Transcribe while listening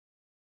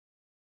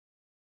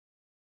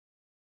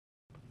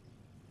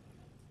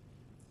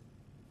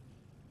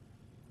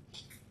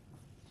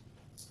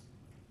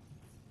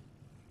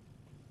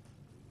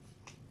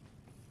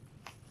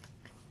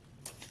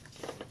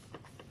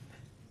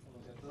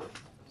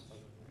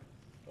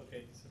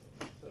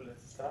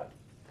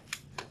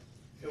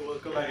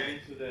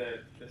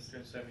the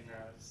stream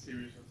seminar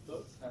series of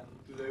talks, and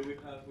today we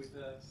have with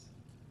us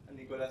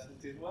Nicolás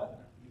Sanchis-Gual,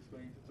 and he's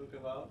going to talk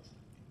about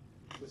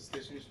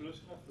quasi-stationary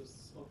solution of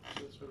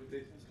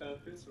self-gravitating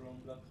scalar fields around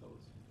black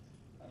holes.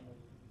 And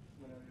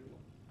whenever you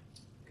want.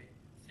 Okay,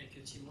 thank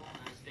you, Timo,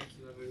 and thank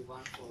you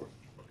everyone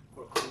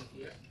for coming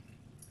here.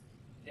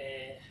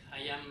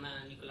 I am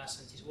Nicolás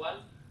Sanchis-Gual.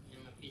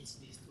 I'm a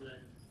PhD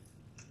student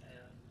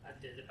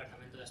at the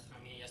Departamento de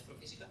Astronomía y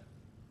Astrofísica.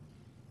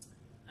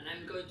 And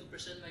I'm going to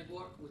present my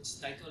work, which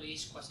title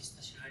is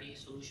Quasistationary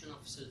Solution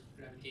of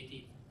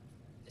Self-Gravitating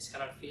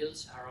Scalar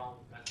Fields Around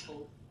Black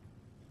Hole.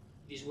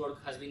 This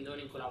work has been done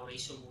in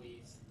collaboration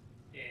with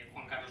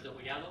Juan Carlos de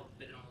Gollado,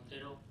 Pedro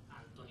Montero,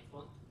 and Tony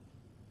Font.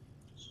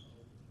 So,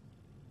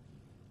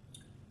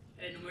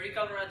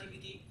 numerical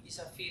relativity is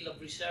a field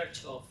of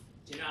research of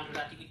general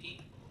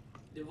relativity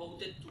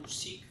devoted to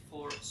seek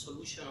for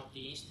solution of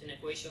the Einstein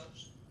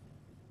equations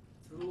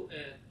through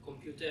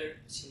computer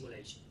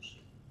simulations.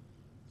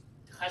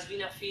 It has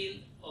been a field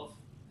of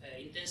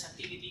intense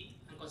activity,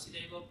 and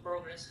considerable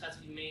progress has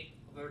been made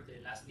over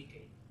the last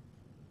decade.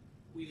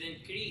 With the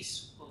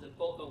increase of the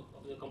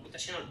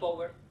computational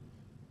power,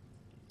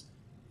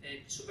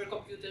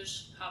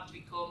 supercomputers have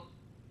become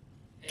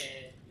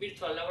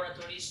virtual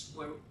laboratories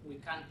where we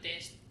can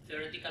test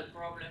theoretical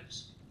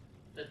problems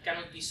that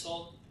cannot be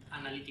solved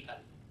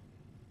analytically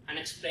and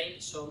explain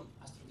some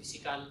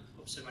astrophysical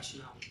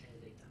observational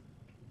data.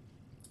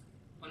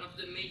 One of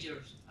the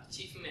major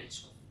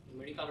achievements of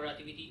numerical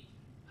relativity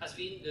has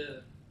been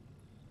the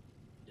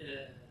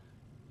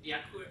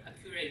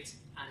accurate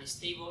and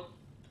stable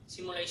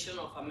simulation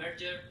of a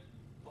merger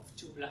of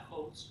two black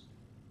holes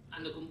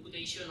and the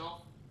computation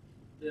of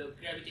the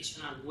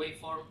gravitational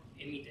waveform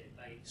emitted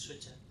by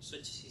such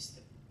a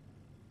system.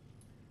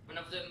 One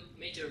of the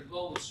major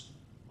goals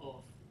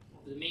of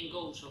the main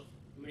goals of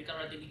numerical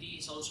relativity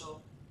is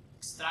also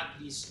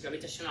extract this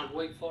gravitational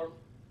waveform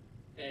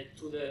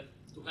to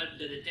help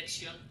the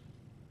detection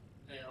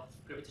of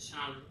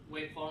gravitational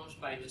waveforms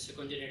by the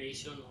second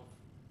generation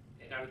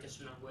of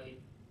gravitational wave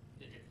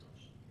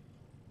detectors.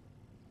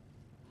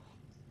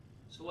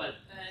 So, well,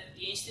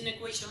 the Einstein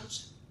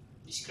equations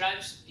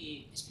describes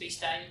the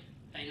space-time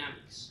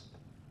dynamics.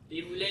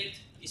 They relate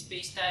the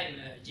space-time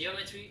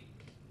geometry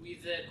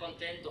with the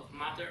content of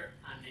matter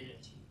and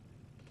energy.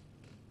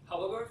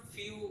 However,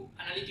 few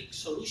analytic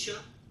solutions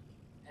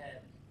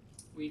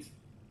with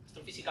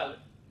astrophysical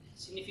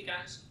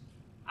significance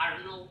are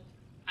known,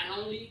 and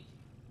only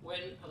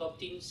when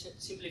adopting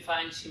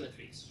simplifying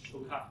symmetries. So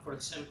we have, for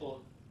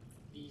example,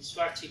 the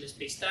Schwarzschild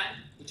space-time,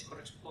 which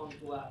corresponds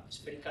to a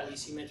spherically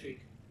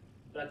symmetric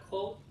black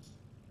hole,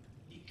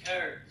 the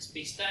Kerr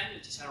space-time,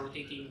 which is a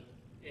rotating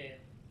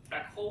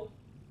black hole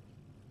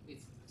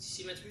with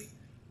symmetry,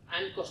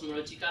 and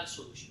cosmological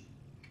solution.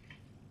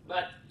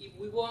 But if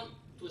we want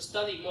to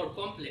study more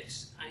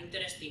complex and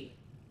interesting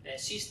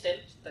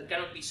systems that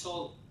cannot be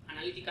solved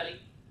analytically,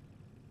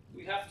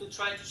 we have to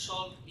try to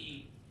solve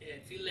the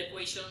field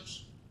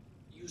equations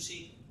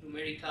using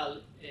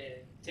numerical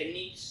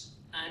techniques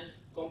and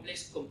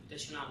complex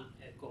computational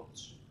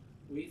codes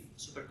with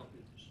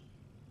supercomputers.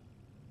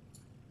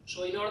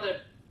 So in order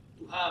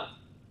to have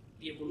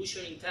the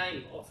evolution in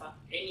time of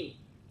any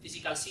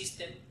physical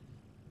system,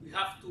 we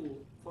have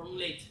to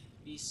formulate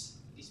this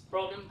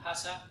problem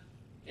as an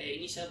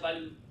initial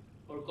value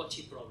or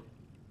Cauchy problem,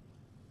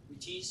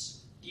 which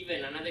is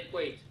given an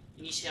adequate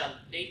initial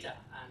data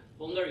and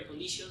boundary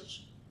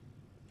conditions,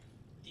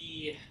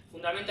 the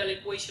fundamental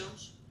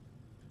equations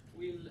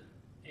will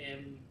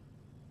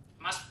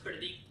must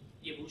predict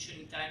the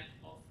evolution in time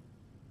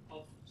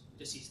of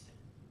the system.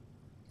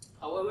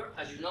 However,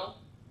 as you know,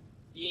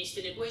 the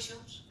Einstein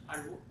equations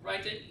are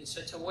written in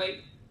such a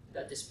way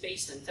that the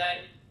space and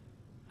time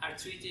are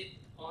treated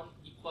on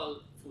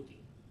equal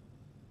footing.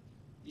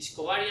 This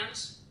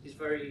covariance is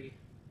very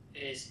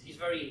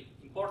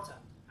important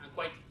and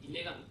quite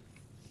elegant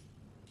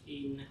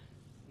in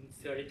a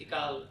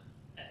theoretical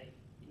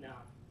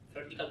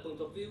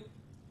point of view,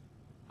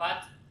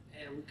 but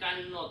we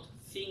cannot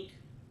think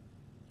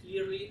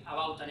clearly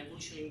about an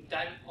evolution in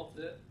time of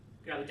the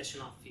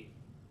gravitational field.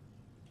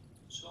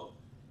 So,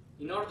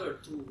 in order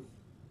to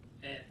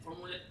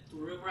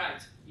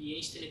rewrite the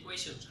Einstein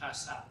equations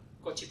as a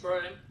Cauchy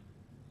problem,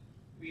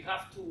 we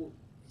have to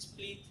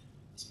split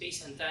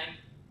space and time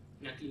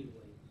in a clear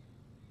way.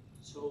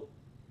 So,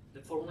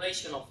 the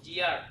formulation of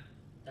GR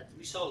that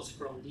results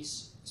from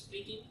this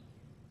splitting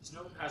is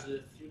known as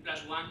the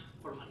 3+1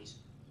 formalism,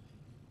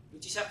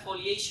 which is a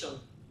foliation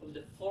of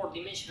the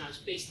four-dimensional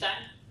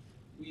space-time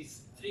with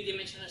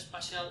three-dimensional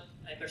spatial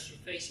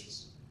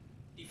hypersurfaces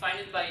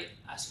defined by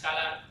a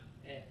scalar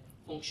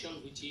function,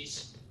 which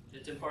is the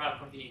temporal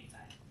coordinate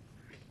time.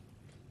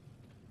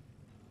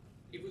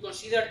 If we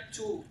consider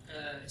two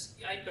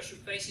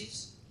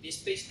hypersurfaces, the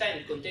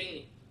space-time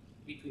contained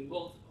between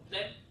both of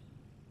them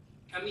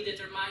can be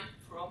determined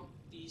from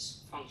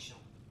these functions.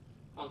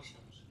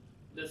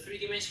 The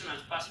three-dimensional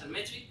spatial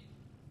metric,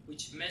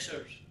 which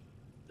measures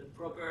the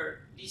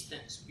proper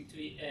distance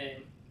between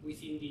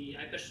within the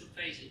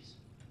hypersurfaces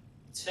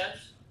itself,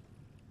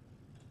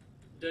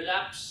 the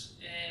lapse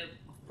of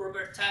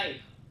proper time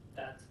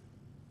that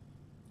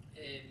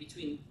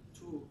between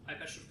two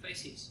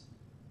hypersurfaces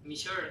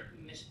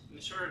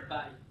measured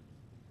by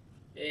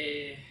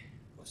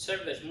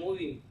observers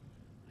moving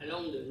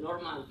along the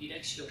normal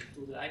direction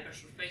to the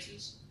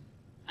hypersurfaces,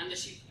 and the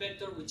shift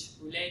vector which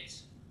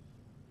relates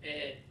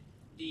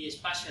the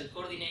spatial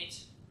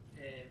coordinates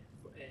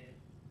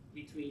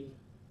between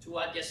two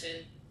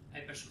adjacent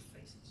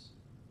hypersurfaces.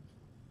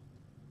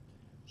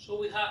 So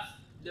we have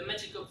the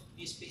metric of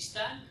the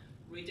spacetime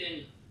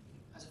written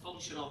as a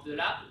function of the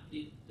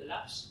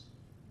lapse,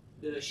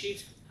 the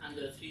shift, and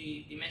the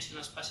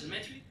three-dimensional spatial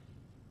metric.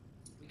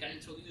 We can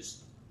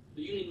introduce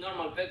the unit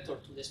normal vector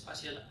to the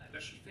spatial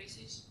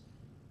hypersurfaces,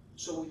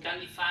 so we can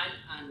define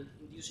and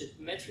induce a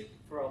metric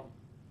from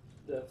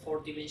the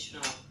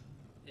four-dimensional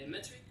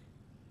metric,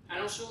 and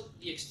also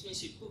the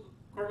extrinsic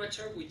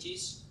curvature, which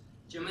is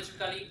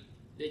geometrically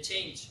the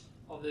change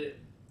of the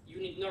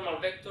unit normal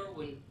vector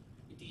when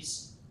it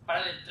is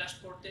parallel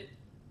transported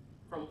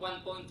from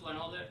one point to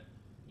another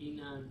in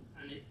an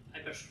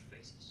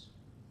hypersurfaces.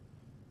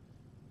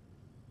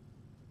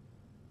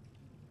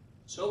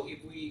 So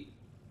if we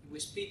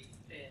split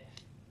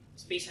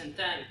space and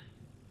time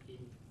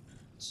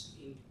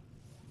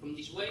from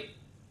this way,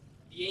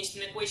 the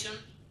Einstein equation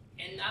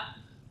end up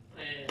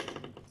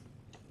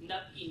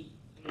in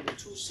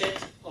two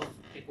sets of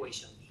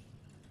equations.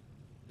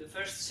 The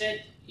first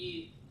set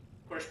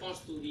corresponds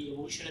to the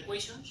evolution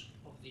equations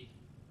of the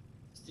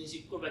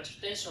extrinsic curvature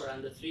tensor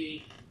and the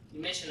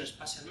three-dimensional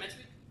spatial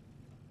metric.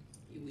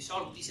 If we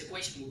solve this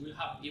equation, we will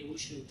have the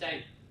evolution in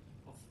time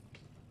of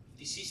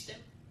the system,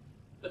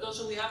 but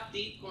also we have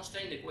the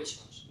constraint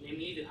equations,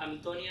 namely the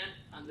Hamiltonian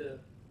and the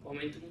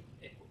momentum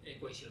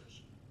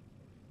equations,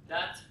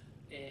 that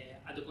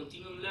at the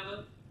continuum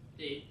level,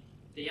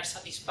 they are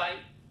satisfied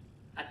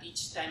at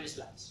each time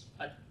slice.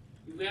 But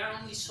if we are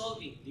only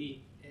solving the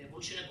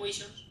evolution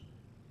equations,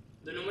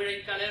 the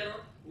numerical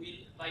error will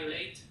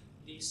violate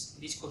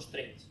this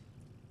constraint.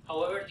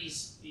 However,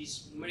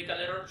 this numerical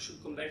error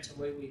should converge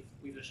away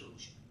with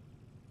resolution.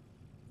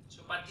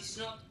 So, but this is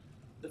not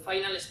the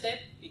final step,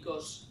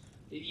 because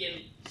the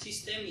DM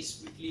system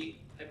is weakly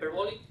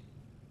hyperbolic,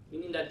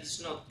 meaning that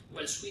it's not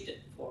well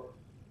suited for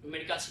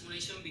numerical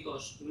simulation,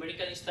 because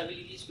numerical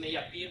instabilities may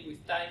appear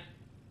with time,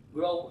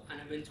 grow,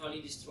 and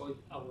eventually destroy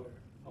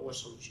our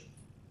solution.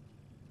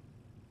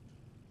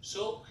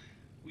 So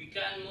we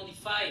can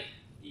modify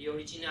the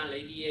original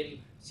ADM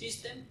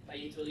system by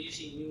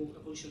introducing new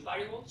evolution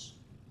variables,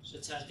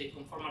 such as the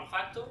conformal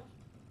factor,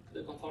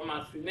 the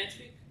conformal free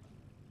metric,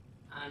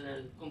 and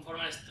a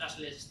conformal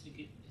stressless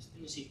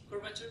extrinsic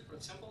curvature, for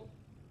example,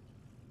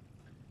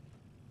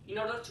 in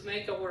order to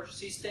make our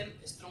system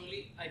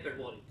strongly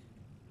hyperbolic.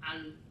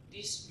 And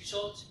this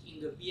results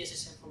in the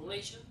BSSM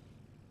formulation,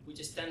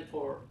 which stands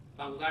for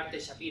Baumgarten,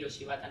 Shapiro,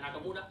 Shibata,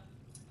 Nakamura,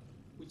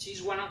 which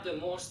is one of the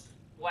most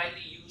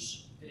widely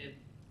used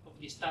of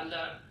the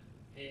standard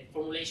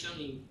formulation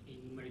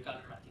in numerical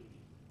relativity.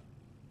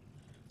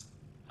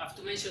 I have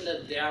to mention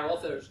that there are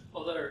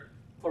other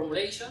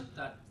formulations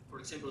that, for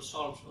example,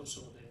 solve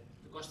also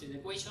the constraint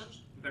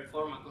equations,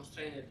 perform a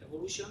constrained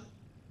evolution.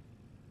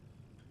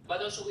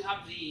 But also we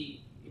have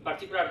in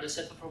particular, the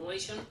set of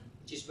formulation,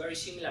 which is very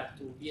similar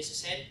to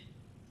BSSM,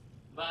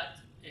 but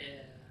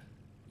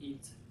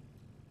it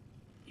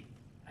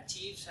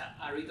achieves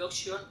a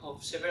reduction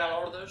of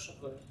several orders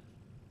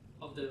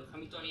of the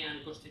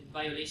Hamiltonian constraint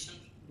violations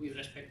with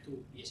respect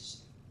to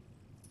BSSM.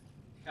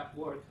 I have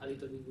worked a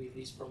little bit with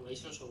this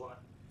formulation, so I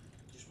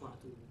just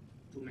wanted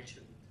to mention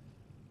it.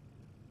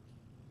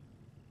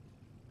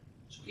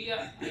 So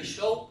here I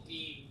show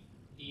the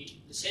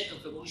set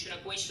of evolution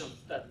equations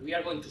that we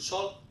are going to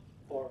solve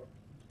for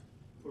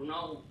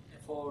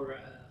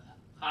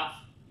have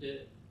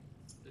the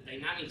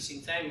dynamics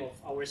in time of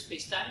our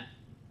space-time.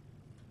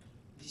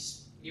 This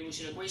is the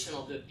evolution equation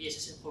of the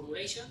BSSM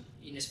formulation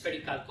in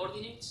spherical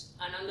coordinates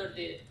and under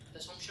the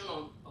assumption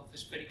of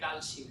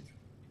spherical symmetry.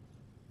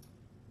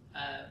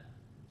 I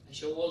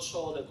show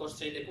also the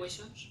constraint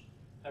equations.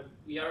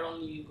 We are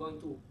only going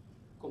to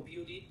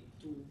compute it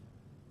to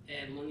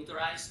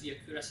monitorize the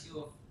accuracy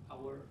of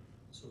our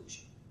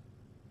solution.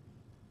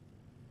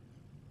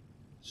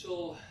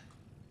 So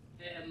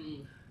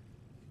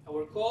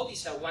our code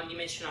is a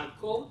one-dimensional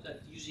code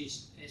that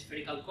uses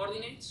spherical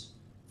coordinates.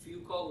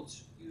 Few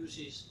codes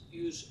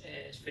use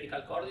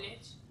spherical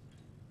coordinates,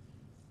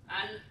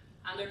 and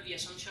under the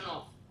assumption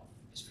of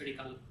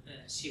spherical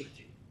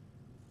symmetry.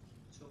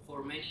 So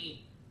for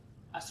many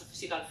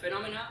astrophysical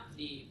phenomena,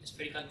 the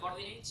spherical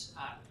coordinates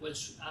are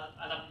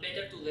adapt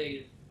better to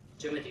their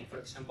geometry, for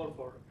example,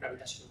 for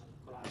gravitational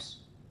collapse.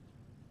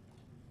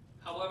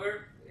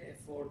 However,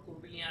 for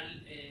curvilinear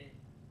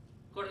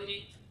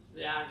coordinate,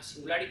 there are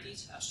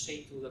singularities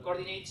associated to the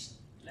coordinates,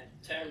 like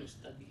terms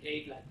that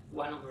behave like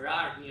 1 over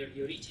r near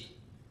the origin,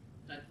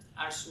 that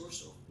are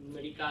source of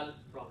numerical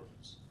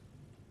problems.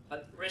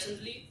 But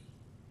recently,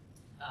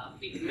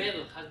 big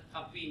method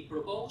have been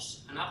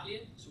proposed and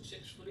applied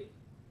successfully.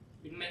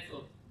 Big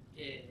method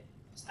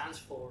stands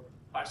for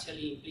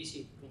partially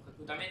implicit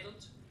conjectura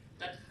methods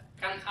that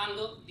can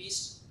handle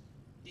these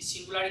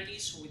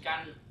singularities, so we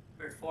can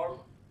perform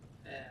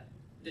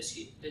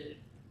the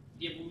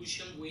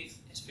evolution with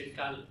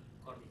spherical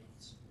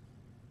coordinates.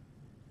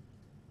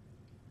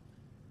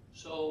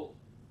 So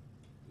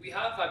we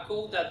have a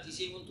code that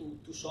is able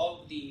to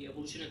solve the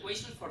evolution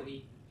equation for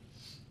the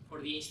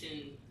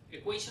Einstein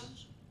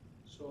equations.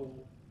 So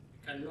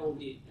we can know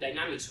the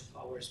dynamics of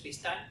our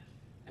spacetime.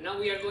 And now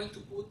we are going to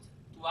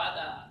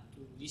add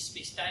to this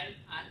spacetime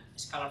an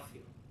scalar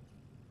field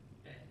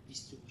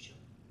distribution.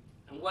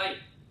 And why?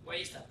 Why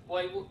is that?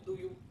 Why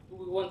do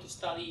we want to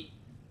study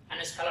an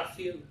scalar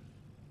field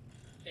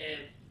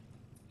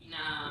in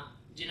a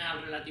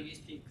general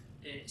relativistic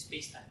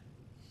spacetime?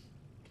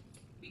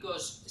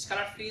 Because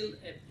scalar fields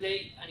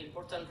play an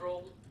important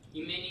role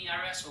in many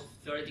areas of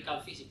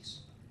theoretical physics.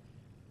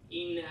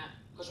 In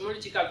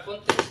cosmological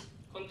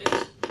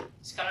context,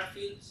 scalar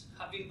fields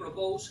have been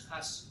proposed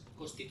as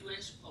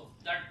constituents of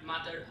dark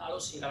matter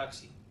halos in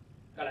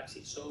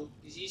galaxies. So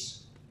this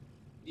is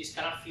the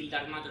scalar field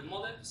dark matter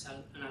model. It's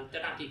an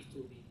alternative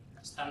to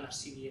the standard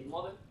CDM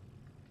model.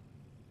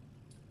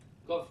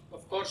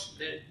 Of course,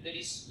 there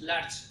is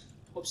large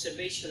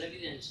observational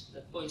evidence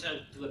that points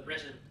out to the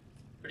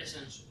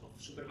presence of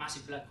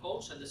supermassive black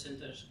holes at the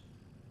centers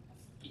of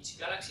each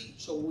galaxy.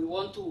 So we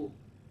want to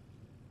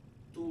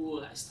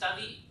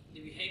study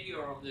the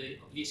behavior of the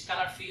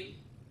scalar field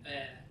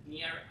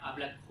near a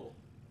black hole.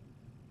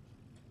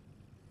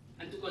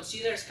 And to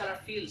consider scalar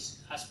fields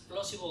as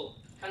plausible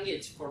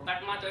candidates for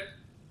dark matter,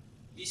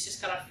 this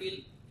scalar field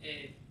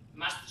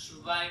must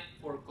survive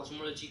for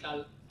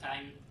cosmological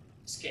time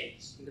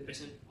scales in the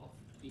presence of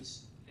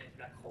this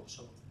black hole.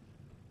 So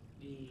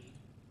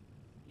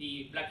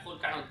the black hole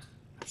cannot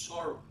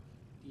absorb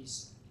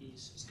this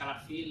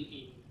scalar field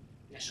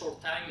in a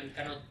short time and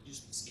cannot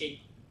just escape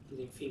to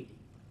the infinity.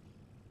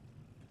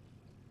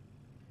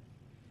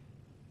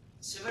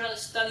 Several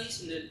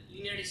studies in the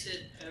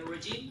linearized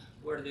regime,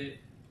 where the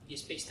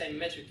space-time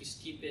metric is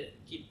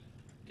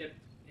kept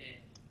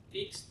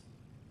fixed,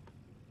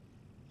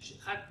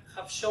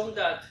 have shown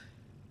that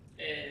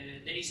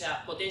there is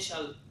a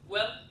potential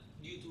well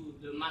due to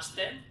the mass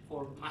term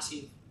for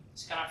massive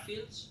scalar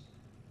fields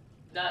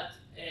that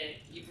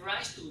give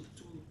rise to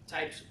two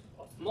types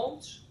of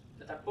modes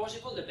that are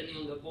possible depending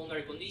on the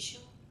boundary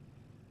condition.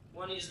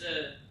 One is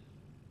the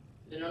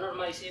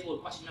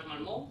non-normalizable quasi-normal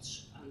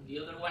modes, and the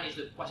other one is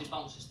the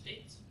quasi-bounce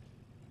states.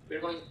 We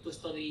are going to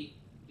study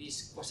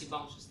these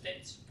quasi-bounce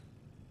states,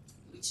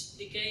 which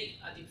decay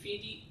at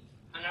infinity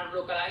and are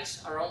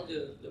localized around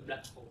the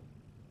black hole.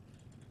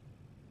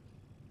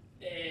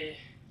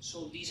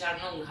 So these are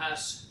known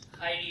as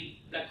high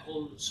black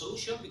hole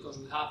solution because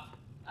we have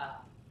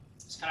a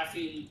scalar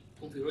field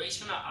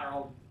configuration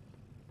around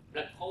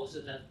black holes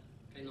that are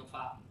kind of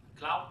a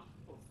cloud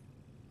of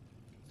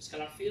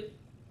scalar field.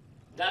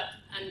 That,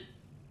 and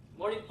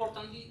more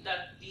importantly,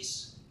 that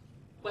this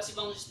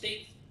quasi-bound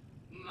state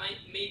may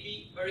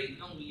be very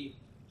long-lived.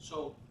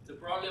 So the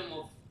problem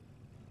of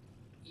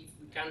if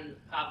we can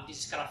have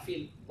this scalar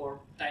field for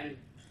time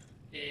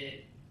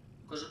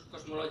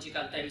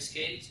cosmological time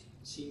scales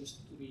seems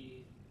to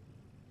be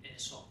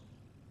solved.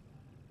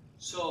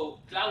 So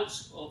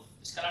clouds of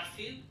scalar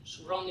field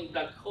surrounding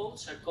black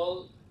holes are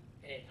called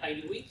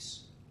highly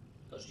wicks,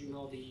 because you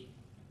know the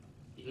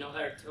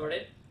Noether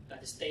theorem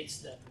that states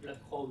that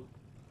black holes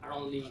are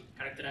only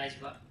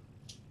characterized by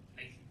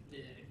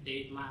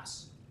their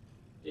mass,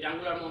 their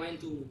angular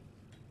momentum,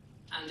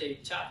 and their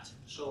charge.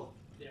 So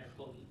they are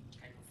called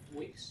kind of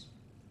wicks.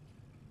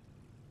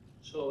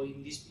 So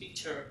in this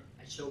picture,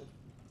 I show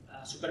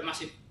a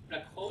supermassive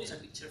black hole. Is a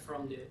picture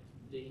from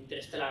the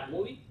Interstellar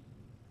movie.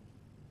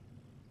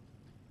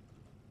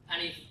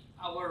 And if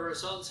our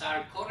results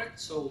are correct,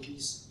 so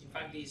this, in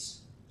fact,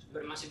 this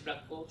supermassive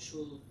black hole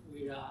should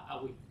wear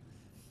a wick.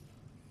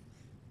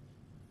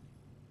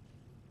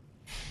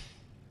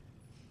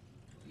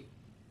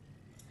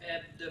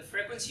 The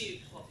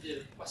frequency of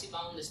the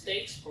quasi-bound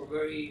states for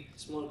very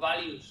small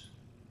values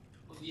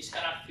of the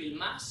scalar field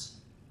mass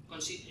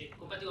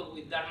compatible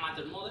with dark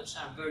matter models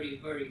are very,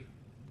 very,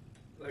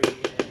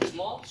 very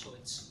small, so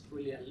it's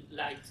really a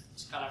light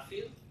scalar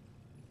field.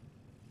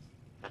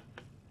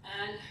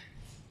 And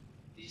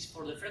this is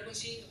for the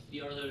frequency,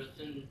 the order of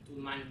 10 to the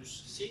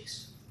minus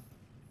 6.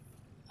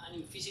 And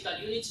in physical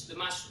units, the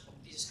mass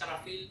of this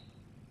scalar field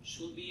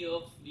should be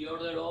of the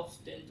order of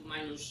 10 to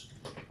minus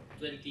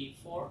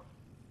 24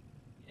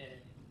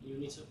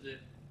 units of the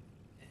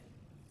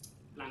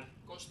Planck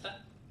constant.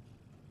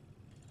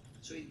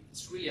 So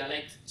it's really a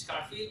light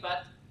scalar field,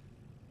 but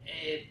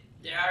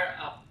there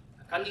are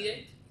a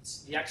candidate.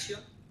 It's the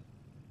axion.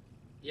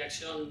 The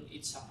axion,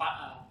 it's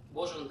a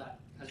boson that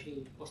has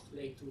been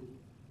postulated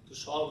to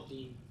solve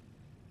the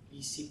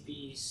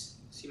CP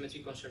symmetry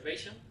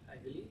conservation, I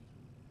believe.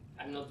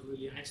 I'm not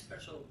really an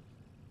expert, so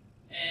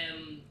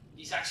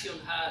this axion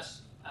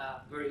has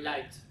a very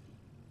light,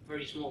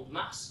 very small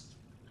mass,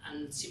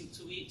 and seems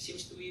to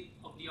be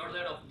of the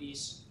order of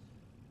this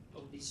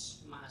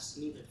mass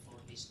needed for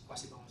this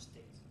quasi-bound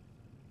state.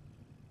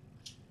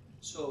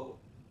 So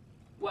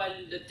while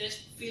the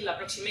test field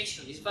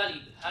approximation is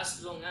valid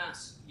as long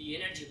as the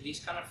energy of the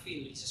scalar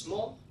field is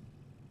small,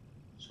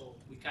 so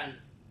we can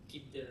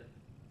keep the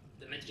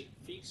metric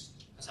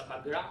fixed as a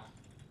background,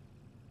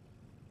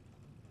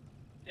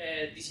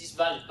 this is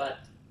valid. But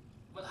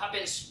what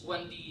happens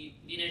when the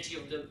energy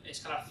of the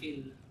scalar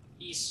field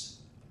is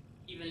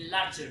even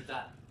larger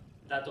than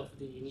that of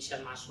the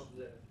initial mass of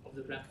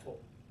the black hole?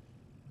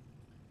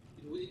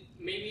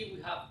 Maybe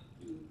we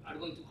are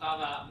going to have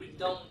a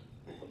breakdown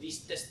of this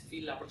test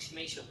field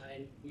approximation,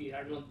 and we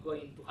are not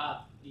going to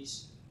have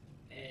this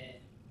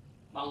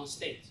bound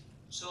state.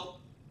 So,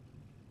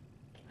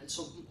 at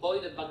some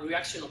point, the back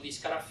reaction of the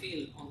scalar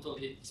field onto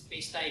the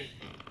space-time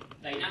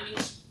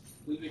dynamics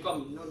will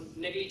become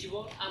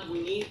non-negligible, and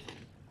we need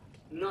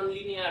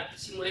non-linear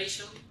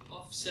simulation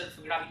of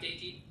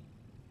self-gravitating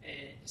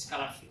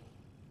scalar field.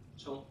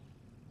 So,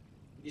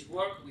 in this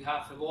work, we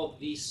have evolved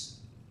this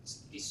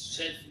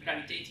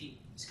self-gravitating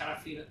scalar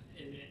field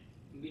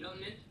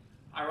environment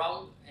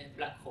around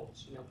black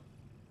holes,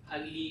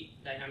 highly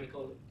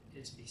dynamical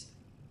space-time.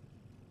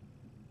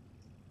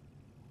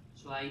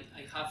 So I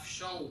have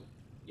shown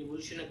the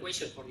evolution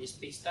equation for the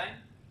space-time,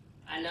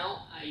 and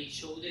now I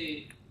show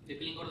the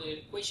Klein-Gordon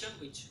equation,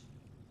 which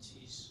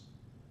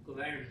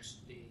governs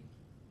the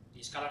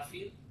scalar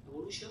field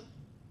evolution.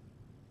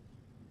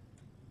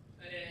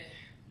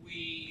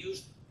 We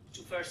used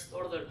two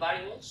first-order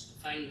variables to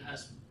find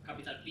as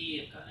capital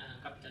P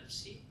and capital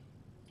C,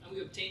 and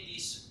we obtained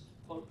this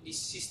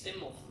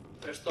system of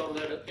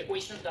first-order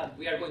equations that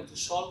we are going to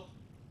solve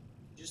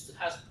just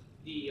as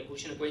the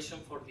evolution equation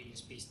for the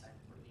space-time,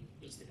 for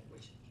the Einstein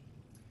equations.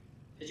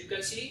 As you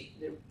can see,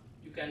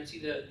 you can see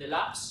the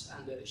lapse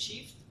and the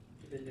shift,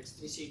 the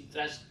extrinsic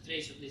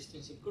trace of the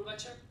extrinsic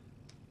curvature.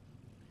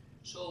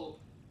 So,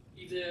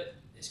 if the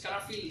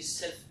scalar field is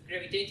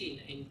self-gravitating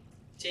and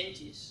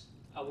changes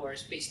our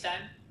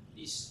space-time,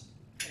 this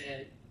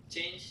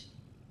change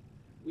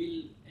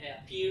will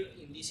appear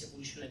in this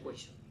evolution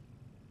equation.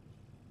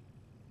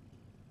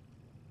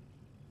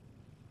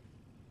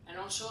 And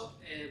also,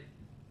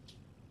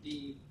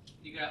 the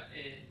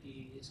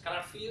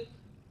scalar field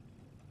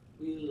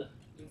will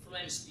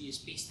influence the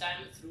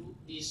space-time through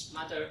these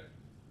matter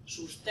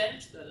source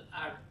terms that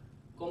are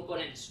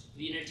components of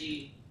the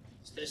energy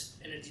stress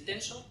energy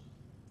tensor,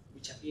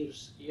 which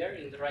appears here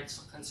in the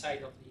right-hand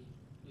side of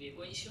the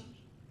equation.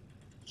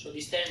 So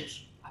these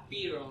terms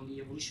appear on the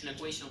evolution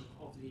equation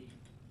of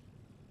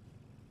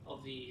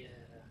the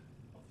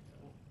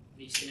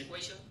Einstein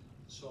equation.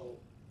 So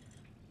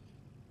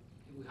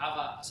if we have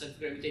a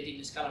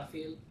self-gravitating scalar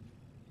field,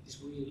 this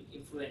will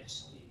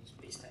influence the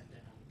space-time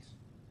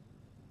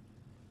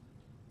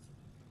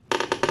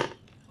dynamics.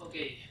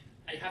 Okay,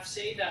 I have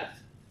said that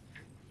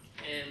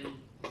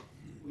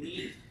we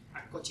need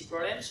a Cauchy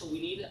problem, so we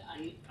need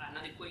an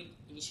adequate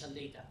initial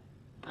data.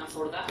 And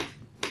for that,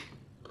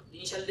 the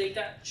initial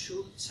data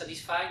should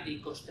satisfy the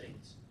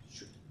constraints.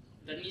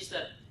 That means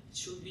that it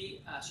should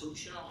be a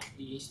solution of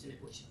the Einstein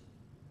equation.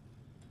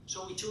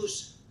 So we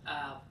choose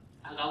a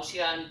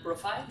Gaussian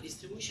profile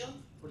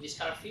distribution for the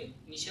scalar field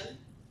initially,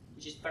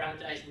 which is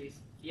parameterized with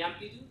the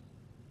amplitude,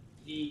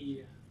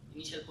 the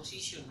initial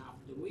position,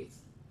 and the width.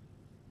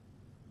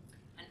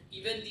 And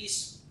even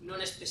this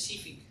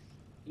non-specific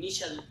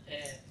initial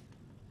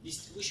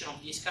distribution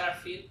of the scalar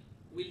field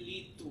will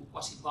lead to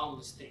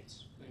quasi-bound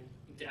states when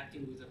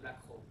interacting with the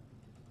black hole.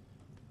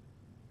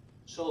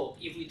 So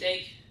if we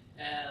take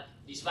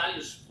these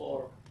values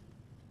for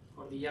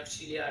the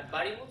auxiliary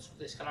variables of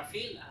the scalar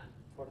field and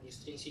for the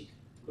extrinsic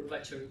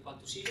curvature equal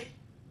to 0,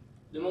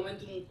 the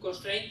momentum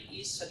constraint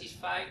is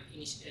satisfied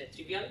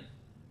trivially,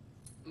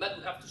 but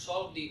we have to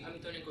solve the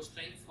Hamiltonian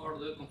constraint for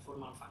the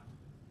conformal factor,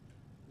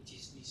 which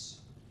is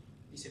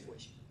this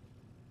equation.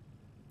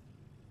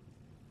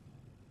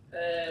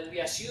 We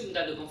assume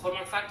that the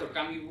conformal factor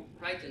can be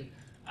written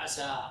as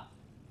a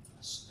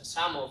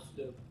sum of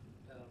the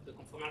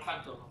conformal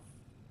factor of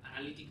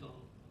analytical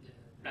the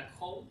black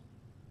hole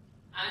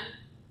and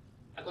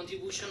a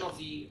contribution of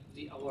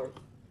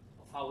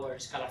our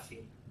scalar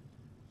field.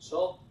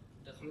 So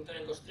the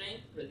Hamiltonian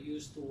constraint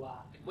reduced to an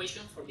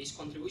equation for this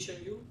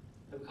contribution U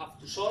that we have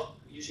to solve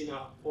using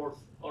a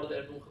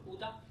fourth-order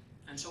Runge-Kutta,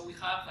 and so we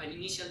have an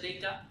initial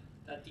data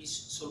that is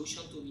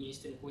solution to the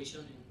Einstein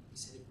equation and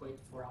is adequate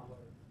for our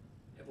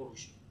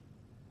evolution.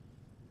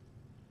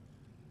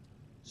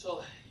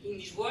 So in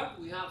this work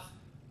we have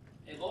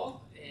evolved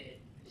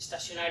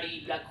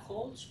stationary black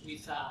holes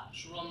with a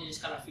surrounding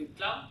scalar field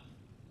cloud.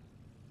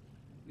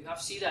 We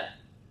have seen that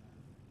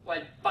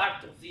while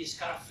part of the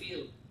scalar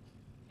field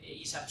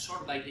is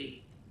absorbed by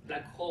the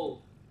black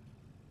hole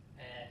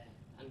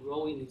and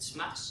growing its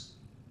mass,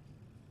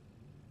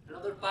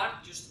 another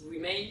part just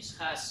remains,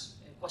 has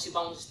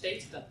quasi-bound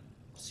states that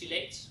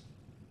oscillates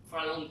for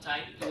a long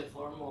time in the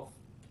form of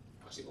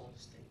quasi-bound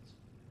states,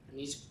 and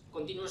is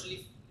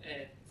continuously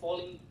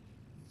falling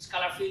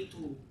scalar field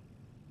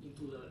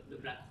into the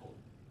black hole.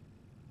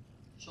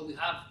 So we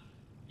have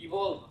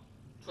evolved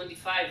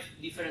 25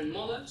 different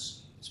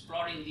models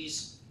exploring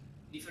these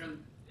different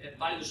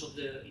values of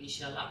the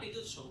initial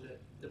amplitude, so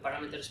the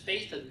parameter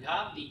space that we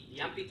have, the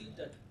amplitude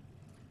that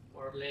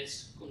more or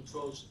less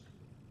controls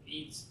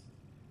it.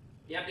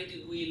 The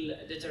amplitude will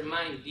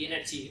determine the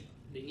energy,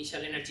 the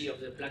initial energy of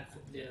the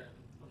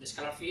of the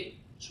scalar field.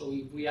 So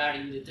if we are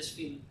in the test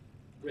field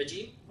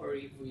regime, or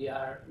if we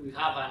have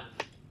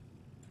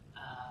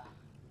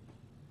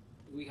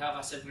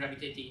a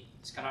self-gravitating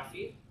scalar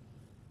field,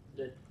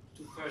 the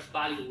two first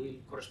values will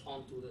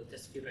correspond to the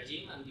test field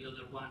regime, and the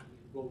other one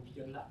will go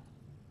beyond that.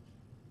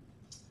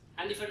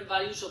 And different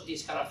values of the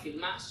scalar field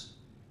mass,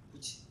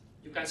 which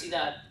you can see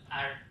that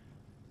are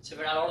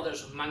several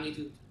orders of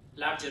magnitude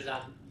larger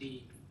than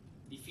the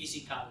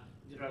physical,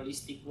 the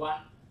realistic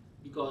one,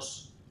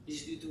 because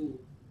this is due to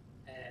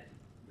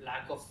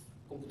lack of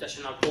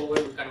computational power.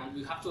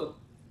 We have to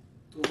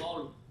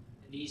evolve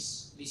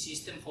this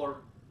system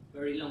for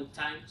very long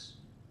times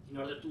in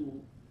order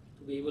to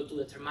be able to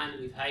determine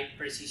with high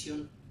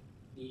precision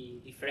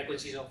the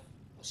frequencies of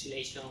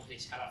oscillation of the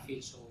scalar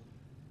field. So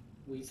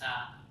with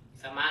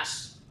a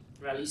mass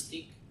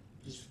realistic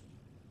is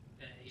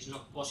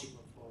not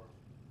possible for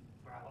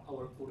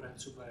our current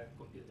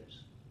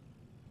supercomputers.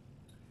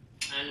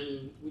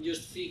 And we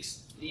just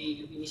fixed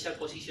the initial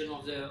position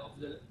of the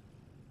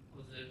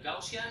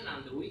Gaussian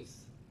and the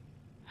width,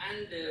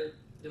 and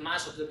the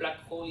mass of the black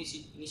hole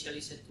is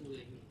initially set to the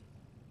unit.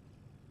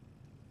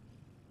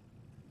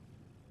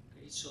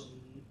 Okay,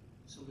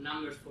 some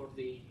numbers for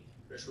the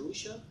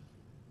resolution,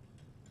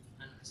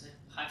 and as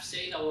I have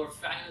said, our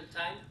final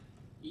time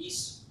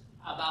is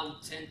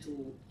about 10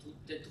 to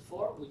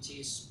 4, which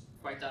is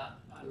quite a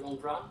long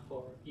run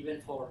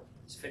even for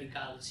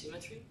spherical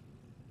symmetry.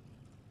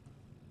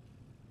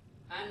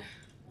 And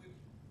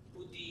we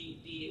put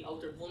the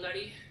outer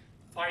boundary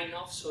far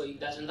enough so it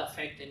doesn't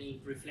affect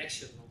any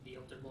reflection of the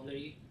outer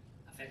boundary,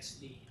 affects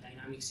the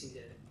dynamics in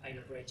the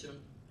final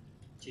region,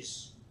 which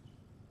is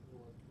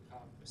what we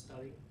have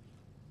studied.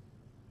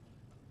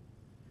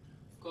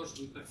 Of course,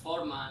 we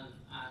perform an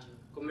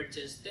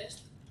convergence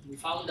test. We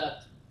found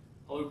that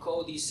our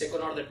code is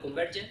second order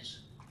convergent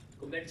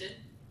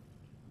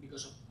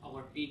because of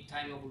our peak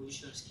time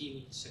evolution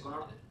scheme is second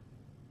order.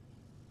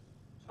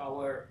 So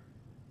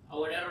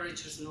our error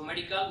is just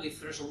numerical.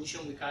 With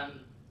resolution we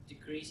can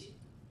decrease it.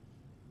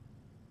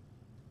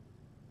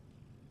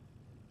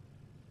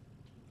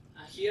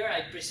 And here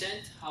I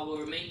present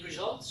our main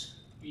results.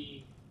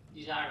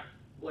 These are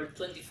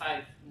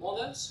 25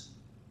 models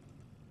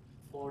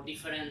for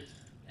different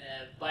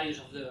values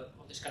of the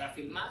scalar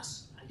field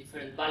mass and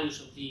different values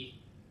of the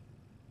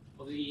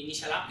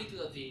initial amplitude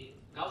of the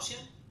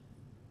Gaussian.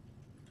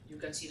 You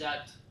can see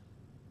that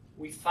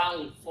we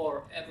found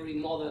for every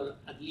model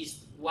at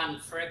least one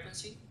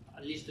frequency,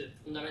 at least the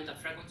fundamental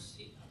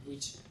frequency at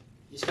which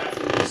the scalar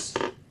field is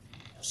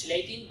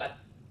oscillating, but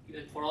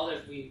even for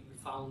others we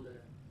found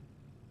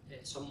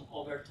some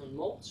overtone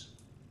modes.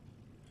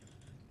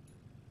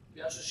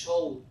 We also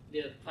show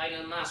the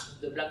final mass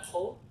of the black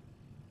hole.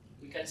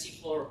 We can see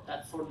for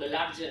the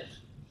larger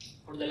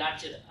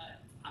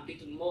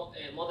amplitude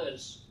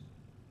models,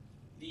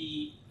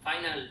 the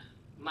final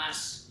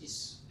mass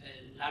is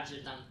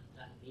larger than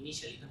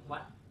initially, than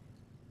 1.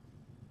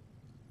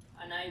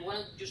 And I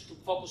wanted just to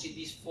focus in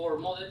these 4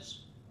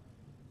 models,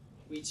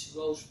 which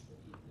goes,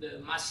 the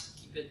mass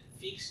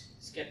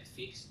is kept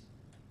fixed,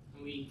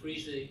 and we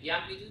increase the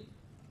amplitude,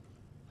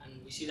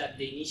 and we see that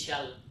the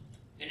initial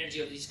energy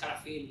of the scalar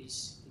field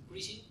is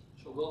increasing,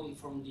 so going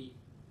from the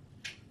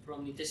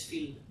test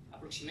field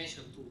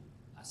approximation to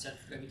a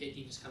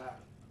self-gravitating scalar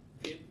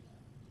field.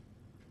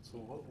 So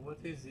what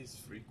is this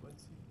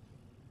frequency?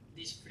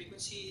 This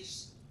frequency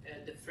is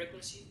the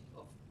frequency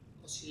of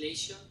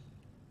oscillation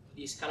of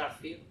the scalar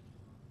field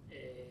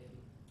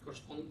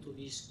corresponding to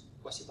these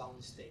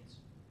quasi-bound states.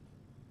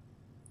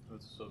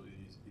 So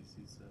this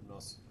is a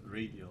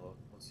radial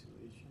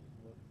oscillation?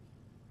 What?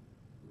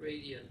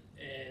 Radial.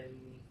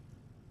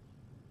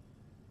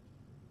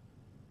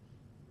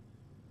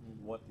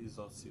 What is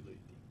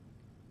oscillating?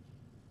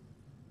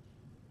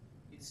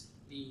 It's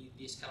the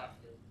scalar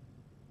field.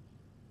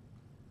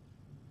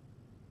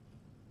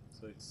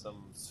 So it's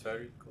some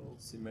spherical,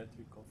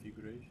 symmetric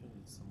configuration,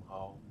 and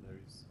somehow there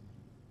is some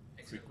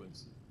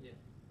frequency. Yeah.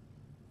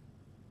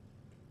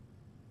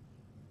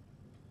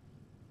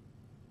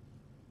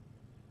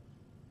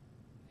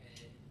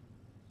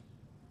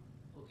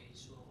 Okay,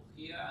 so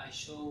here I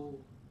show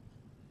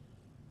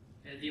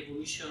the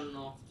evolution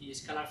of the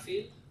scalar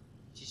field,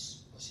 which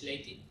is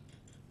oscillating.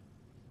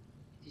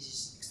 This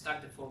is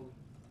extracted from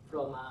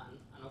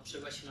an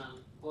observational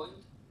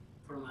point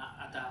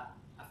at a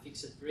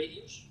fixed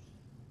radius.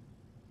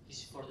 This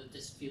is for the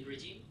test field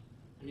regime.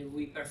 And if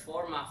we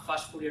perform a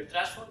fast Fourier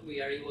transform,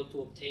 we are able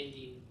to obtain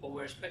the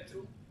power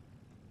spectrum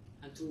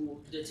and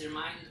to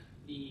determine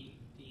the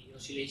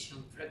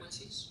oscillation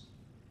frequencies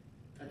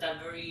that are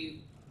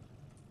very,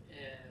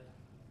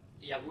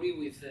 they agree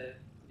with the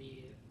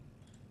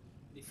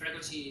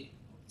frequency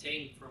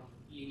obtained from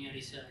linear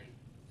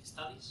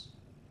studies.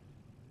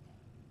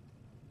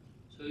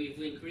 So if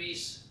we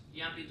increase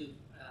the amplitude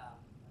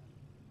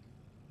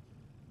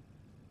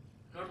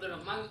an order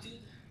of magnitude,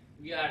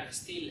 we are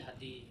still at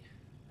the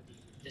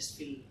test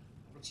field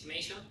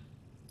approximation.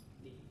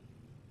 The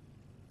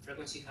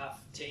frequency have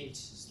changed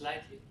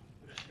slightly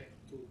with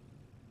respect to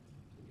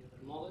the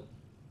other model.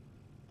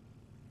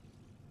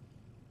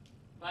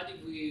 But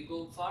if we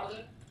go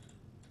further,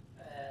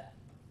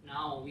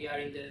 now we are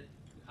we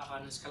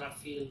have a scalar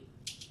field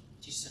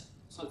which is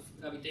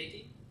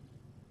self-gravitating,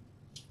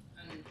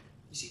 and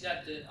you see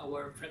that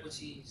our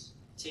frequencies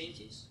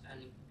changes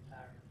and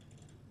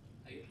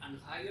are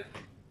higher,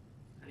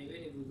 and even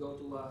if we go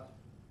to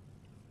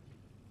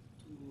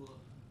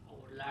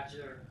our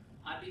larger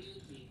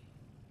amplitude,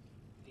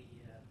 the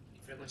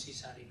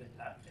frequencies are even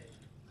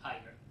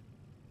higher.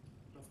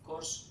 And of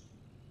course,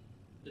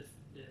 the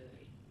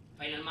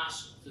final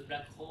mass of the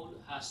black hole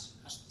has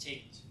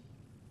changed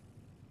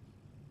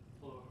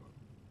for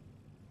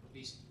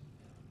these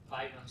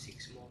 5 and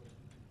 6 models.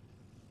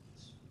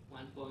 It's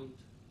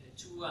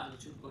 1.2 and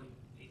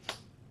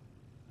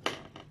 2.8.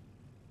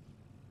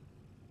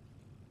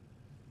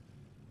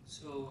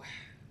 So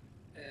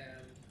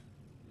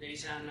there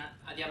is an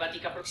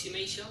adiabatic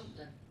approximation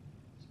that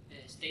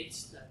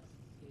states that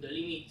in the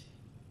limit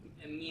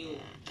mu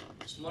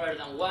smaller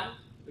than 1,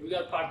 the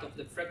real part of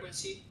the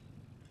frequency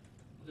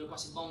of the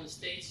quasi-bound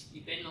states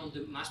depend on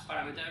the mass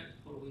parameter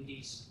following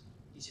this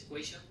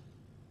equation.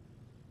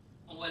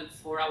 And well,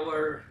 for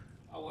our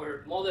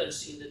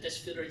models in the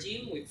test field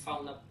regime, we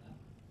found a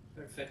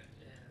perfect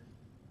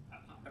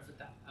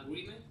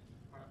agreement,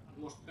 or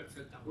almost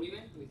perfect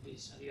agreement with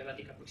this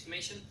adiabatic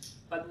approximation.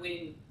 But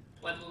when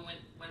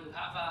we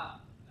have a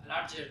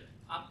larger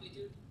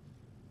amplitude,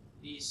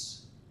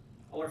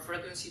 our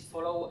frequencies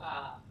follow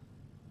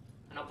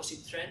an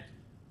opposite trend,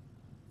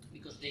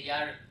 because they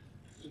are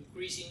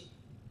increasing,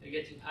 they're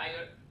getting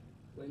higher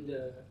when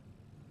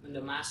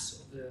the mass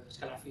of the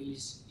scalar field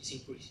is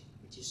increasing,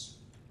 which is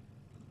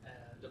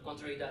the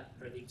contrary that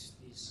predicts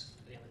this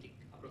adiabatic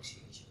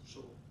approximation. So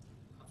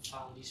I have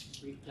found this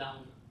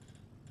breakdown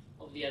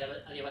of the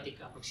adiabatic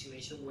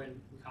approximation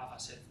when we have a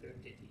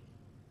self-gravitating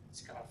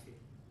scalar field.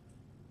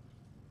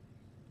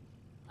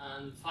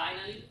 And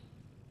finally,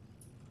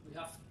 we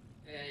have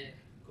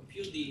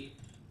compute the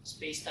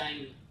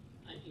space-time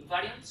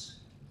invariance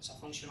as a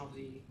function of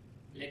the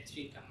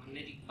electric and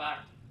magnetic part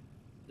of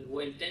the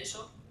Weyl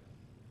tensor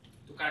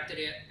to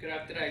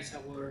characterize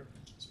our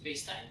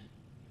space-time.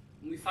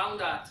 We found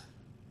that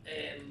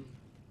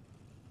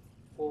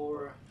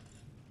for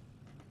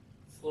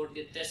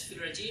the test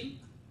field regime,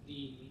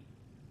 the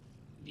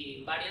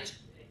invariants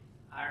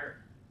are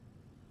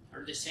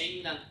the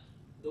same than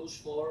those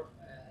for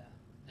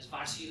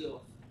sparsity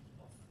of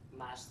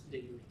mass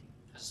density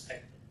as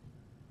expected,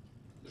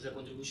 because the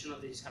contribution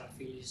of the scalar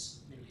field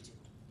is negligible.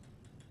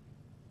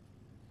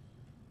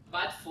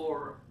 But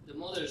for the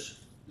models of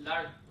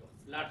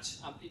large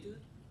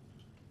amplitude,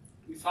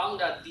 we found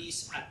that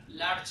at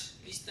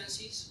large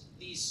distances,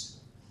 these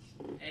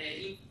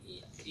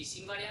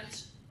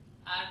invariants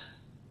are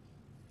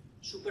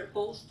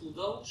superposed to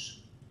those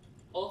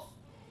of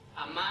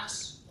a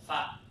mass, of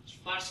a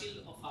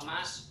sparsity of a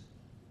mass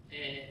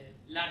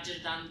larger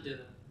than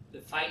the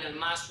final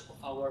mass of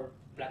our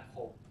black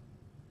hole.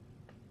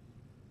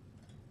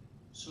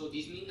 So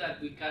this means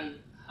that we can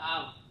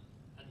have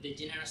a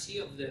degeneracy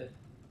of the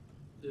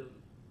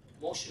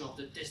motion of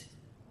the test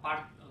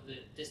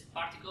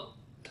particle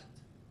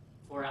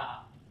for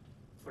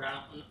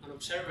an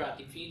observer at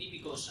infinity,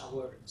 because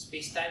our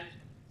space-time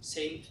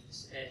seems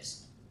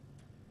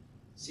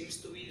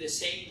to be the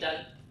same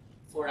than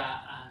for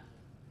a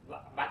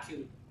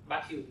vacuum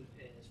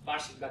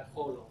sparsity black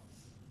hole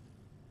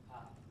of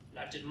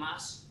larger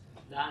mass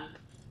than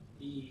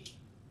the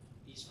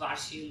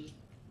sparsity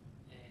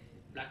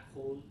black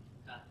hole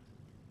that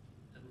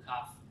we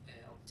have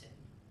obtained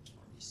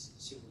for this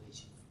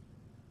simulation.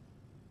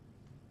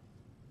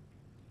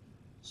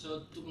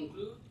 So to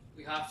conclude,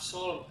 we have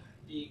solved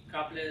the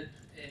coupled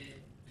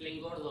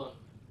Klein-Gordon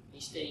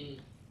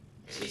Einstein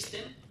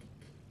system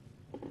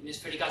in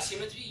spherical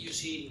symmetry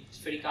using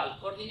spherical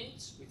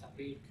coordinates with a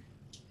big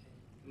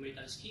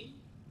numerical scheme.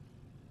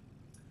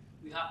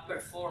 We have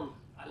performed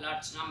a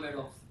large number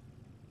of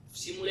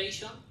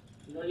simulation,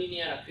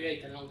 nonlinear,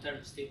 accurate, and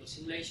long-term stable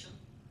simulation,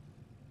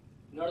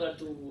 in order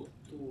to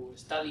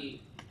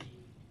study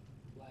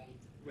the wide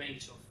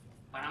range of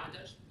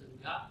parameters that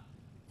we have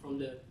from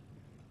the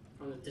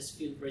test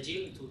field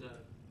regime to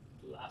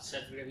a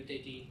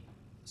self-gravitating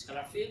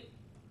scalar field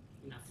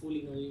in a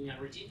fully nonlinear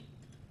regime.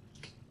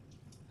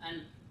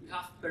 And we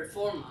have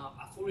performed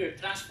a Fourier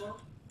transform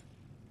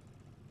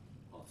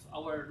of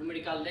our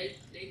numerical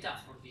data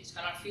for the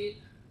scalar field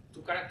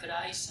to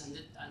characterize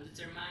and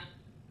determine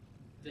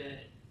the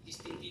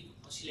distinctive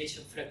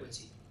oscillation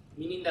frequency,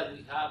 meaning that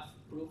we have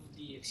proved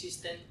the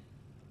existence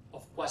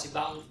of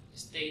quasi-bound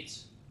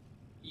states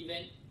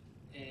even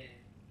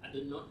at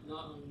the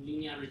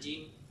non-linear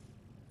regime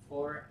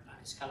for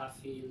a scalar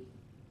field,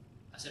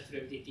 a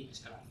self-gravitating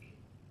scalar field.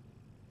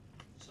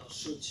 So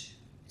such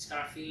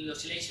scalar field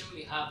oscillation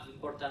we have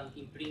important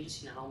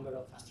imprints in a number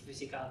of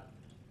astrophysical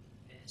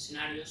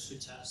scenarios,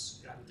 such as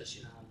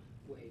gravitational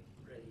wave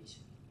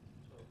radiation.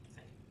 So,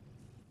 thank you.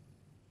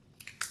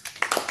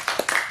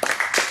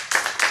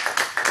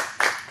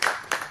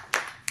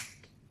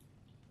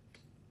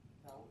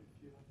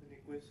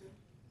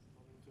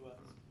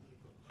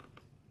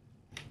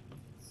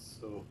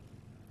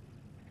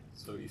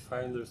 if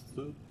I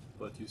understood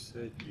what you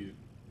said,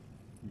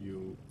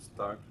 you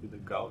start with a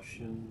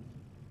Gaussian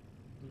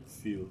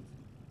field.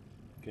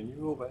 Can you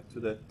go back to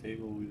that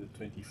table with the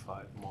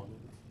 25 model?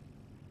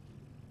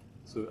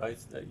 So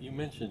you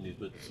mentioned it,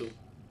 but so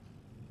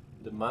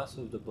the mass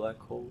of the black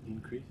hole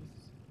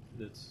increases.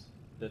 That's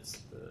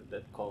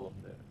that column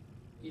there.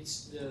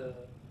 It's the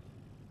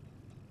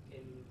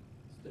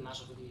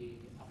mass of the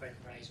apparent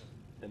horizon.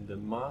 And the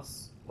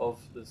mass of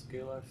the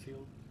scalar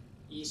field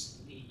is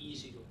the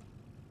E0.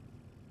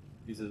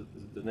 Is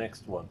the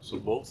next one. So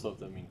both of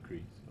them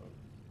increase.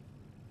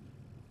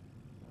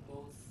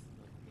 Both.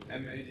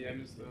 And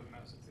ADM is the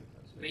mass of the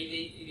entire.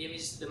 ADM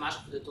is the mass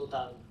of the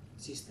total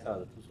system. The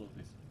total system.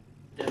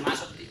 The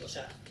mass of the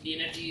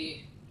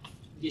energy,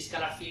 the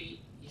scalar field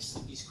is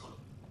this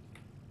column.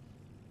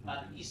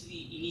 But it's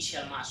the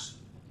initial mass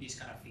of the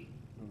scalar field.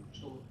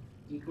 So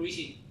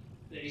increasing,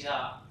 there is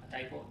a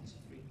typo, it's a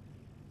free.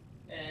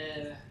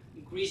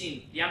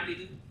 Increasing the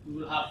amplitude, we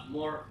will have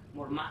more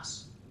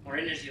mass, more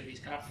energy of the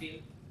scalar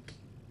field,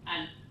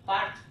 and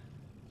part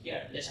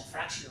here, there's a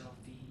fraction of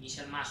the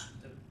initial mass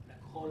of the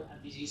black hole,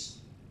 and this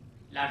is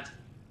larger.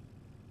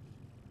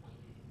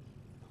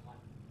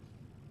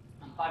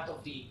 And part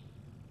of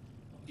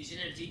this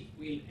energy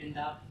will end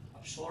up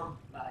absorbed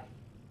by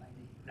the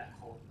black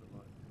hole.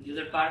 The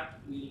other part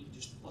will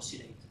just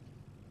oscillate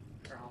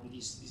around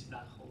this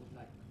black hole,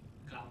 like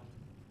cloud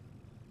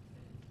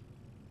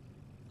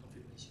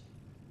configuration.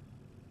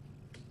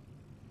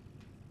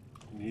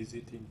 And is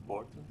it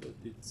important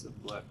that it's a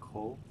black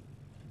hole?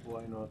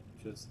 Why not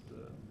just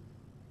the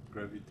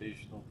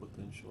gravitational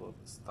potential of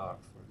a star,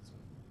 for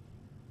example?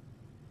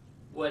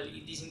 Well,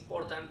 it is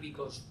important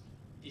because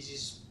this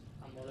is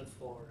a model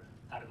for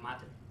dark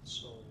matter,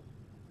 so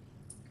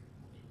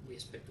we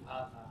expect to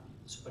have a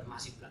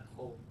supermassive black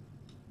hole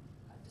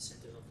at the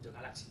center of the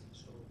galaxy.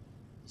 So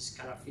the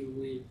scalar field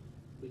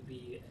will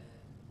be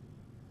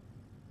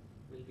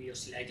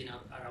oscillating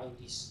around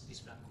this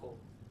black hole.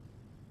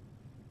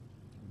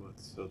 But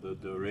so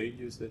the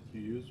radius that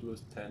you used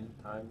was 10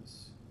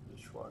 times the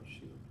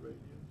Schwarzschild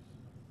radius.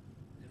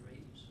 The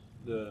radius.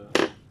 The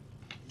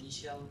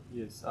Initial.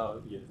 yes.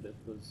 Yeah. That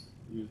was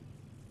you.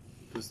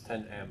 It was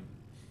 10 m.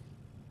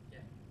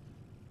 Yeah.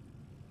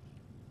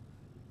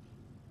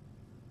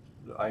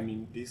 I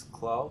mean, this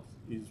cloud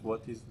is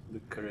what is the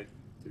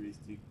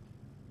characteristic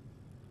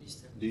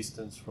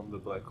distance from the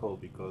black hole,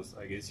 because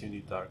I guess you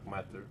need dark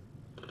matter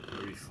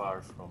very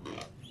far from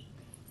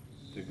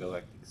the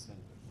galactic center.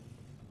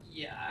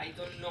 Yeah, I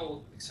don't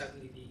know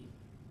exactly the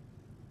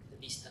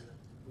distance at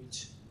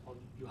which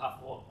you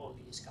have all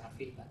the scalar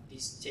field, but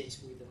this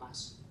changes with the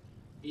mass.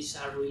 These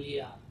are really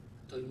a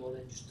toy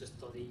model just to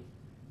study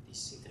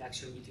this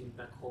interaction between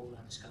black hole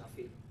and scalar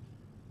field.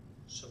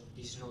 So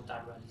this is not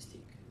a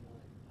realistic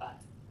model.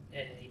 But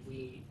if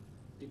we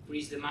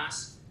decrease the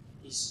mass,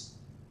 this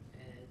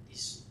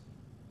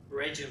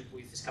region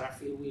with scalar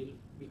field will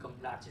become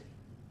larger.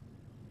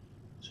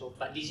 So,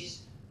 but this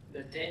is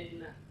the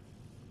 10.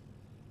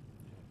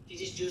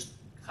 This is just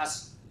I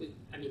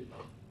mean,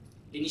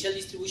 the initial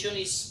distribution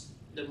is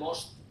the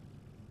most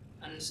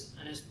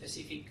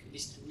unspecific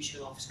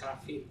distribution of scalar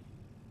field.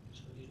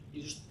 So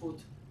you just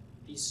put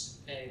this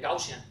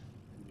Gaussian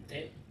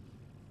 10m,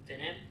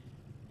 and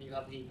you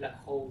have the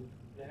black hole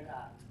there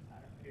at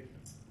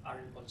r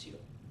equals 0.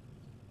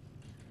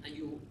 And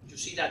you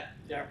see that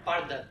there are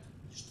parts that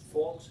just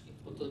falls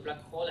into the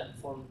black hole and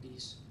form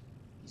this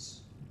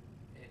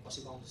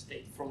quasi-bound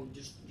state from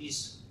just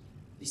this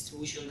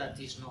distribution that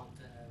is not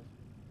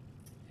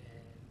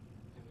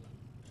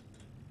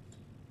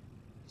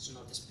it's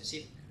not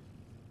specific.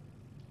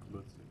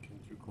 But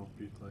can't you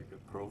compute like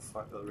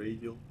a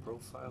radial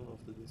profile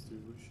of the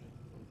distribution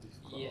of this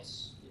cloud?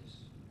 Yes.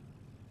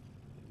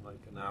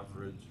 Like an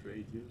average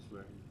radius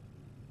where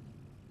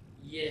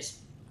Yes.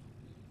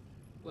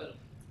 Well,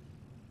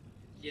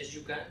 yes,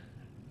 you can,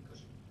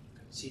 because you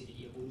can see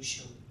the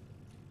evolution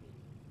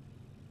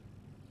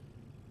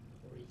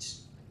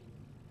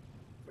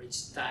for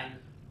each time.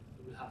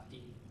 You will have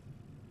the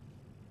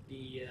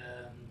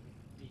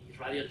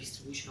radial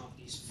distribution of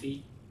this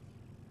field,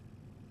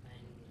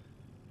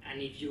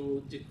 and if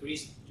you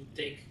decrease, you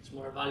take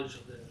smaller values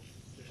of the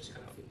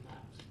scalar field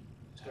mass.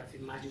 Scalar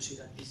field mass, you see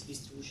that this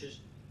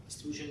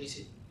distribution is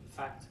in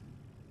fact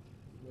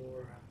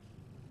more.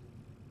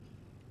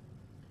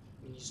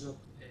 I mean, it's not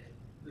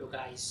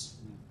localized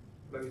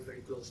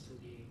very close to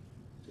the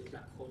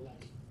black hole,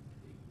 and it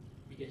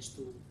begins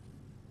to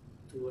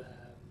be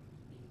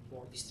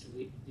more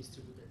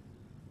distributed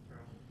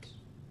around us.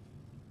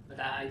 But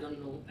I don't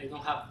know. I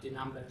don't have the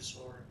numbers,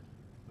 or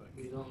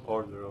we don't.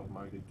 Order of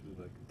magnitude,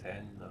 like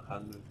 10,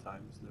 100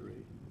 times the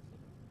radius,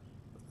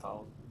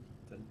 1,000,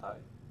 10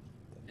 times,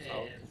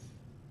 10,000.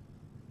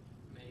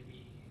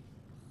 Maybe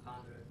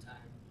 100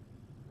 times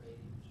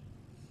radius.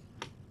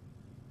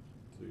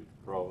 So you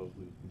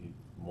probably need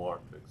more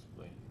to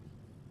explain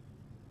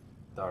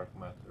dark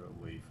matter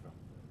away from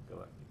the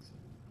galactic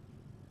center.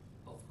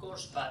 Of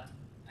course, but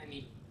I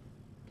mean,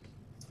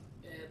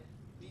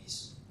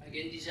 these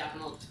are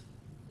not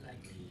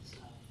like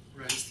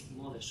realistic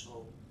models.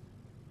 So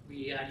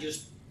we are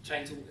just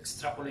trying to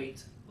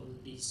extrapolate all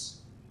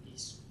these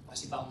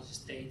quasi-bound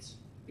states,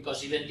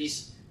 because even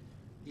these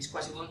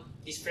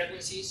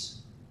frequencies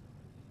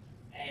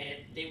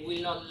they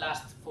will not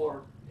last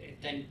for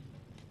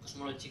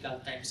cosmological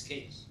time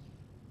scales.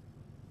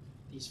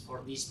 This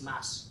for this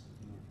mass,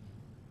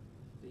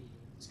 the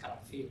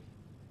scalar field.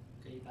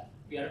 Okay, but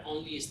we are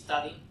only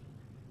studying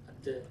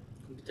at the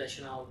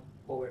computational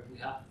power we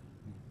have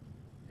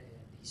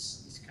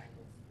this kind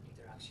of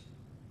interaction.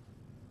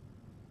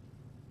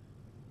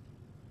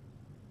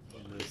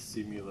 And a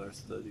similar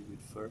study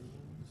with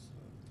fermions?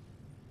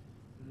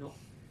 No,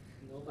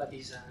 but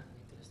it's an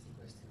interesting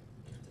question,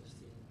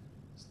 interesting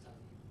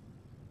study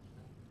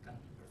that can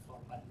be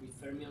performed. But with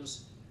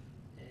fermions,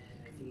 I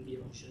think the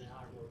evolution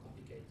are more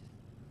complicated.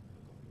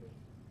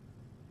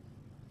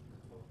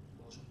 For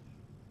bosons.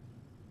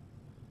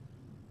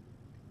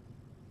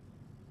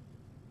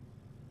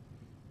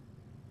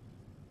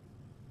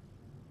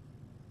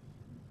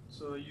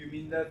 So you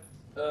mean that,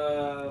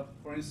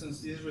 for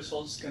instance, these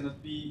results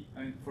cannot be,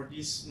 I mean, for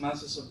these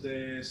masses of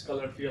the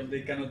scalar field,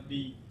 they cannot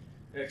be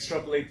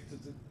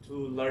extrapolated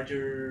to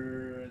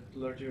larger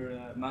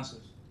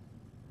masses.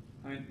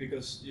 I mean,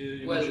 because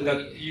you mentioned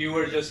that you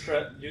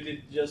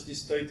did just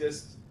this toy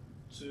test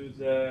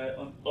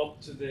up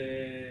to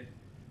the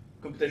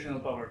computational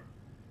power,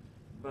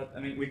 but I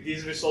mean, with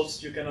these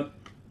results, you cannot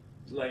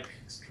like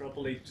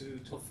extrapolate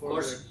to Of further.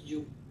 course,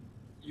 you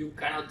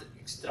cannot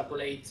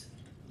extrapolate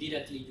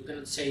directly. You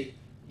cannot say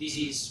we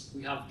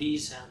have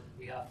this and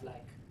we have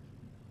like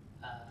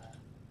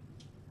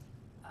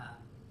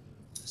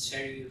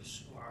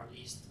serious, or at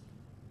least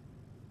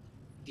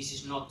this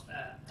is not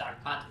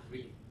dark matter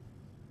really.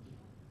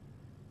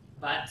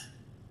 But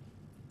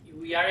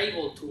we are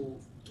able to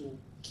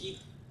keep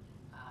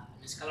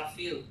a scalar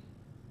field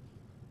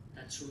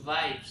that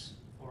survives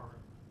for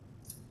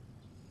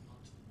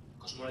not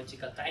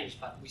cosmological times,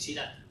 but we see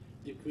that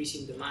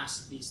decreasing the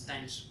mass, these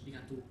times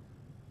began to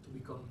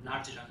become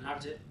larger and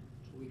larger.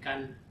 So we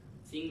can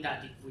think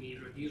that if we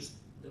reduce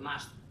the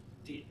mass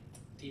till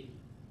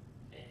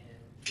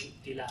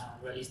a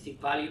realistic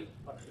value,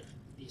 or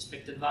the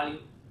expected value,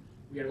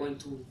 we are going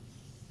to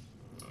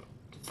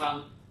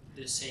find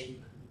the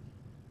same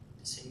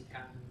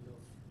kind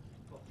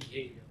of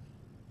behavior.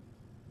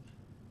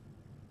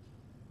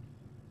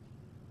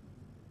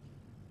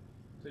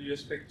 So you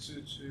expect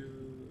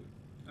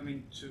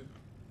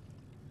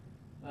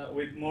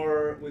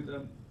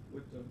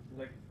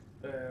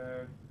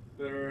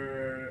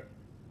better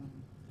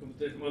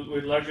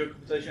with larger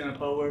computational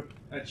power,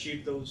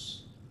 achieve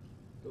those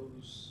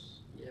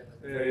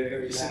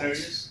very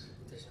scenarios.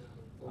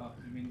 large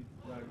I mean,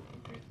 large,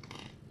 okay.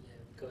 Yeah,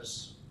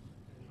 because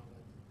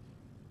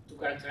to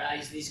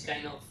characterize this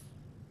kind of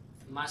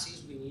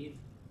masses, we need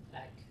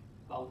like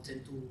about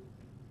 10 to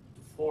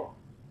 4.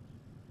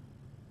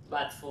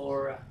 But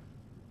for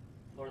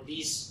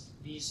these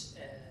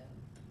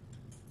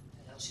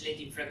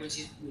oscillating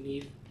frequencies, we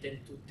need 10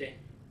 to 10.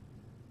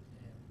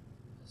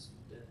 That's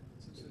the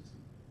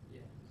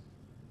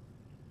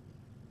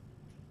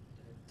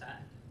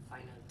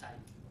final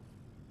time.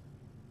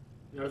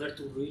 In order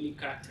to really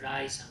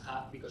characterize and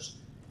have, because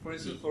for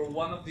instance, for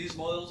one of these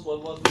models,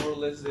 what was more or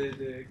less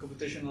the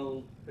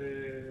computational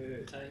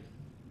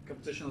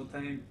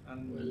time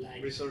and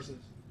like resources?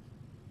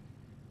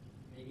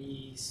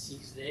 Maybe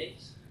 6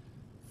 days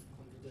of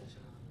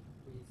computational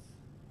with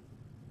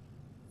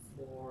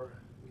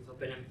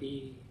OpenMP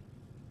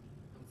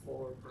and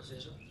 4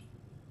 processors.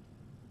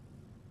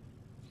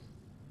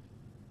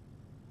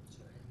 So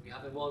we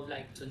have evolved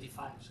like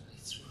 25. So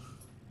it's really,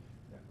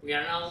 we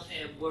are now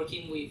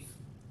working with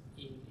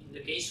in the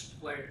case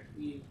where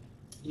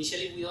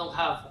initially we don't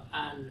have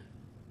a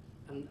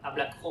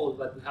black hole,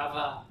 but we have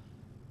a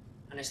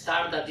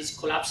star that is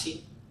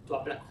collapsing to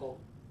a black hole,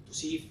 to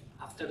see if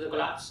after the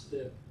collapse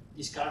the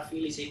scalar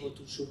field is able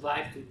to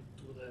survive to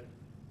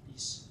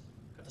this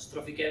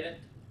catastrophic event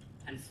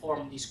and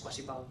form these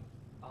quasi-bound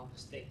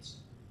states.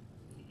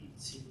 It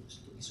seems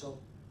to be so,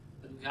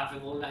 but we have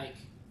evolved like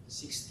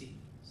 60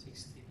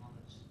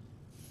 models.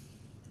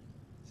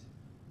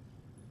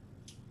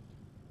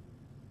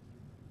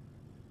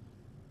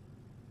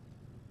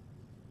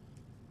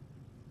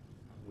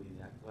 With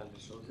the actual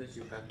resources,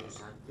 you can do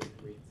something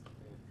with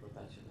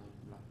rotational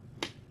black.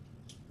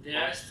 There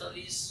are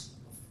studies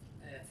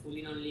of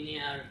fully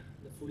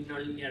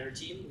nonlinear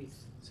regime with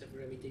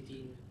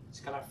self-gravitating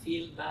scalar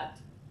field, but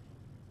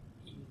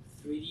in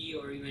 3D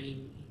or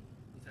even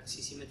with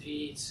axis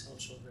symmetry, it's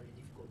also very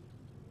difficult.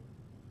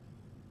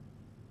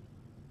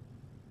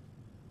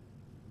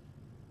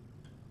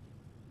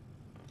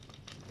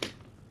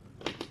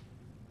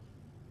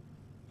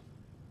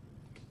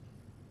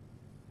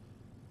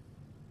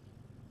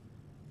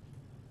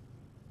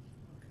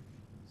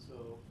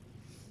 So,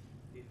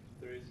 if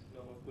there is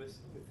no more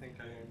question, we think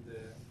I am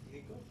the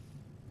Nico.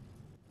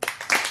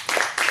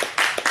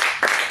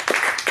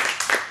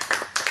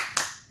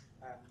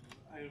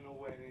 I don't know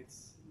when it's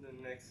the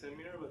next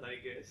seminar, but I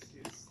guess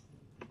it's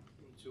in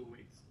 2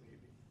 weeks,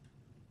 maybe.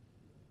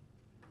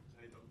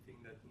 I don't think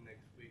think that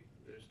next week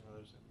there's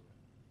another seminar.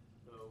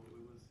 So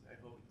I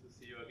hope to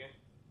see you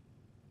again.